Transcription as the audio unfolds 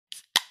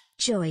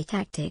Joy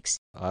Tactics.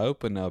 I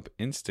open up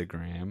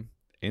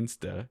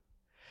Insta,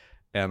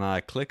 and I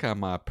click on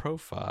my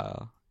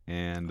profile,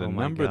 and the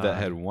number that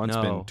had once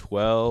been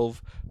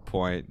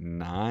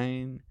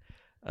 12.9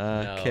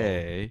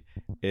 K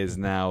is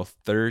now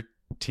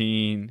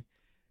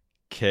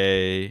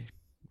 13K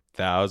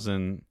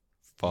thousand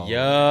followers.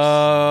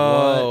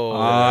 Yo,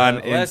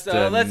 on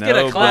Insta. Let's get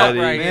a clap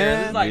right here.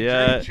 This is like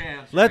drink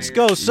champs. Let's right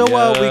go. here. So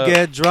what? We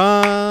get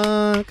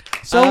drunk.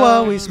 So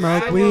what? We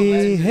smoke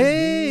weed.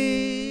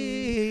 Hey.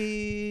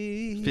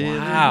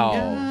 Wow.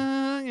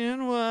 Young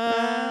and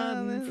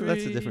wild and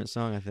That's a free. different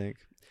song, I think.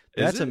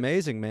 Is That's it?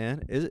 amazing,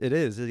 man. It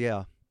is.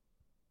 Yeah.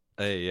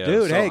 Hey, yeah.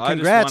 Dude, so hey, I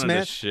congrats, just wanted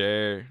man. to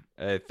share.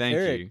 Hey, thank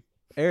Eric, you.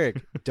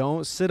 Eric,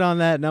 don't sit on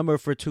that number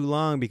for too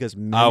long because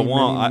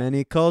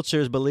many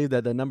cultures believe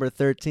that the number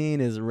 13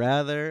 is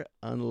rather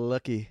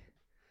unlucky.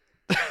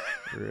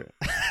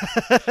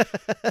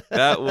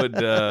 That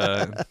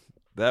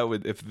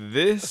would if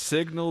this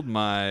signaled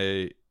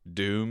my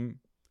doom,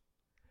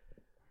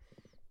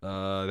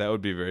 that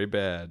would be very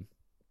bad.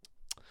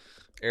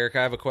 Eric,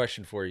 I have a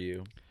question for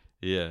you.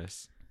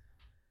 Yes.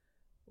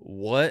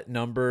 What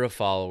number of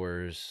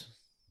followers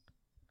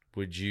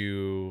would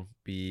you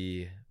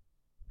be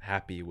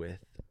happy with?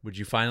 Would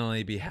you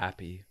finally be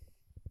happy?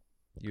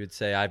 You would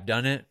say, I've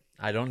done it.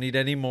 I don't need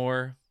any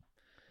more.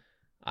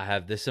 I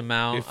have this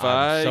amount. If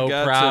I'm I so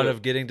got proud to-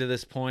 of getting to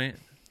this point.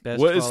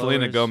 What is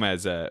Selena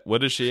Gomez at?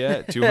 What is she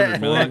at?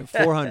 200 million?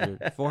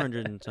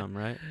 400 and some,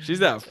 right?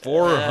 She's at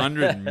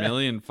 400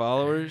 million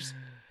followers?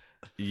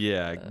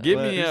 Yeah. Give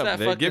Who's me that up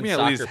there. fucking Give me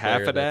at least soccer half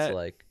player of that's that.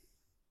 Like,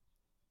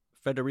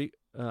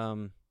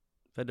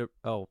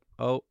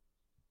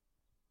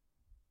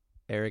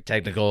 Eric.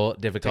 technical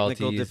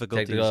difficulties.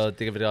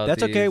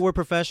 That's okay. We're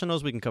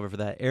professionals. We can cover for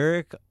that.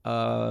 Eric,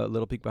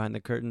 little peek behind the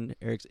curtain.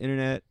 Eric's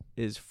internet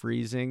is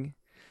freezing.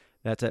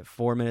 That's at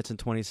 4 minutes and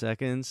 20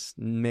 seconds.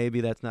 Maybe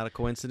that's not a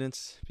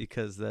coincidence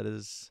because that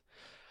is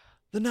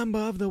the number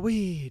of the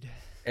weed.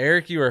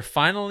 Eric, you are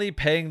finally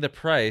paying the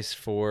price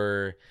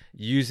for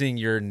using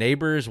your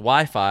neighbor's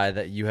Wi-Fi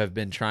that you have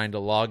been trying to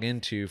log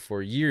into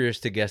for years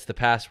to guess the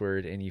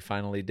password, and you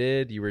finally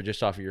did. You were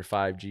just off of your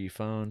 5G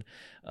phone,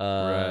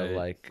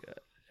 Right.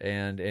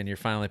 and you're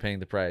finally paying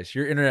the price.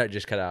 Your internet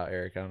just cut out,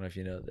 Eric. I don't know if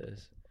you know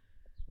this.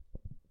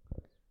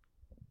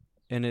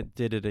 And it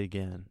did it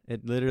again.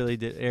 It literally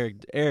did.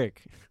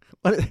 Eric.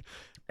 What?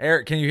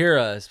 Eric, can you hear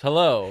us?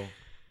 Hello.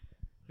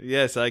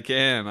 Yes, I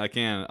can.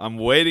 I'm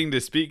waiting to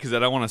speak because I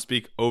don't want to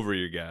speak over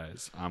you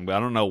guys. I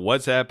don't know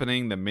what's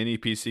happening. The mini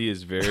PC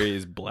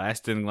is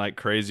blasting like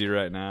crazy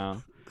right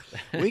now.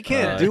 We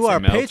can't It's do our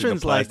melting. The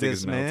patrons like plastic this,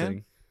 is man.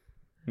 melting.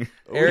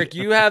 Eric,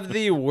 you have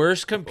the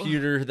worst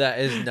computer that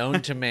is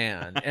known to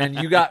man, and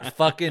you got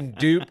fucking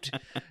duped.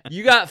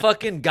 You got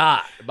fucking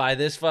got by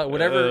this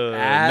whatever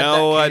ad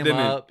no, that I came didn't.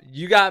 up.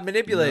 You got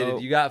manipulated. No.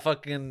 You got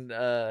fucking.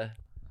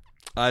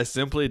 I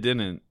simply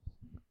didn't.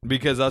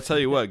 Because I'll tell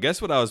you what,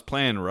 guess what I was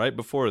playing right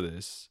before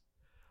this?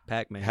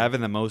 Pac-Man.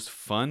 Having the most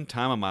fun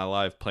time of my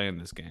life playing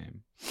this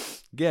game.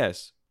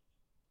 Guess.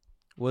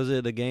 Was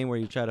it a game where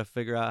you try to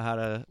figure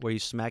out where you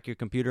smack your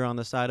computer on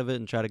the side of it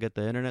and try to get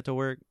the internet to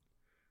work?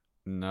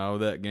 No,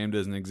 that game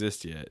doesn't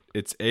exist yet.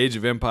 It's Age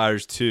of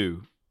Empires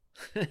 2.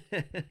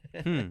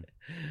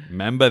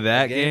 Remember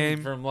that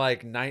game? From like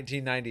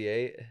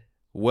 1998.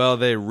 Well,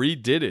 they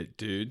redid it,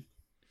 dude.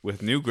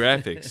 With new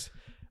graphics,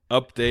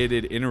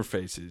 updated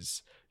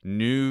interfaces,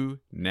 new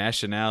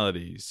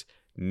nationalities,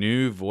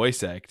 new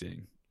voice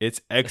acting. It's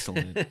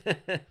excellent.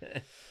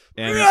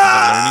 And the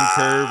learning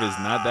curve is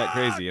not that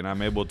crazy, and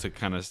I'm able to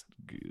kind of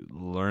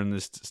learn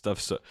this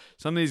stuff. So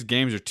some of these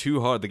games are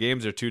too hard. The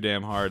games are too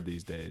damn hard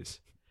these days.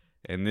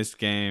 And this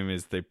game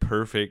is the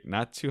perfect,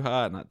 not too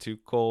hot, not too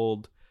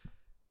cold,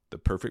 the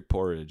perfect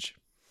porridge.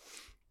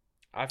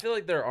 I feel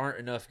like there aren't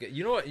enough.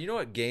 You know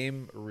what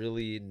game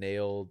really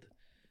nailed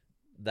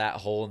that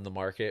hole in the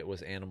market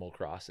was Animal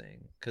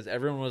Crossing, because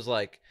everyone was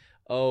like,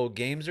 "Oh,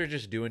 games are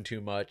just doing too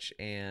much."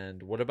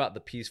 And what about the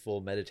peaceful,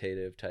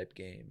 meditative type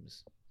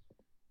games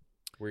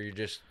where you're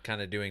just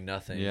kind of doing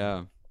nothing?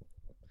 Yeah.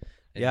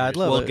 Yeah, I'd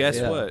love Well, it. guess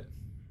Yeah. what?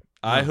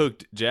 I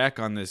hooked Jack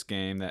on this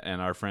game,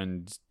 and our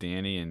friends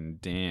Danny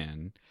and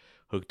Dan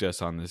hooked us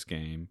on this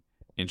game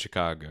in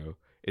Chicago.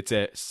 It's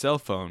a cell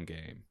phone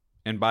game.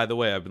 And by the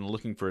way, I've been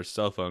looking for a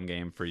cell phone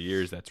game for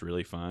years that's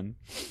really fun.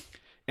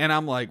 And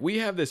I'm like, we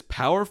have this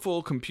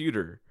powerful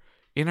computer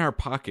in our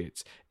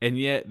pockets, and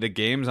yet the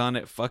games on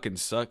it fucking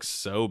suck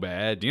so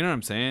bad. Do you know what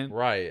I'm saying?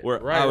 Right. Where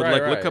right, I would right,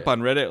 look right. up on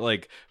Reddit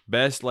like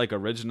best like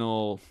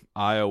original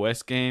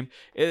iOS game.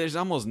 There's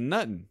almost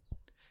nothing.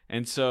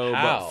 And so,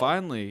 How? but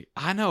finally,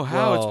 I know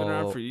how. It's been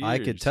around for years. I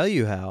could tell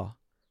you how.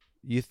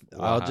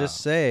 I'll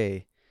just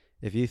say,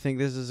 if you think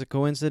this is a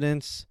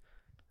coincidence,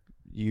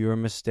 you're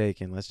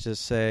mistaken. Let's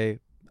just say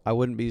I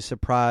wouldn't be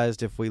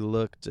surprised if we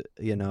looked,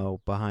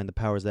 behind the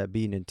powers that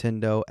be,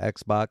 Nintendo,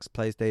 Xbox,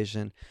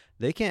 PlayStation.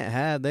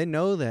 They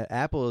know that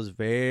Apple is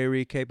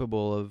very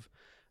capable of,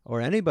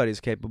 or anybody's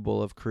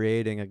capable of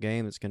creating a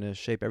game that's going to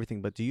shape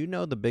everything. But do you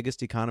know the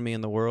biggest economy in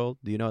the world?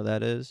 Do you know what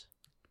that is?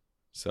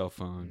 Cell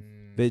phone.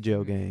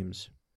 Video games.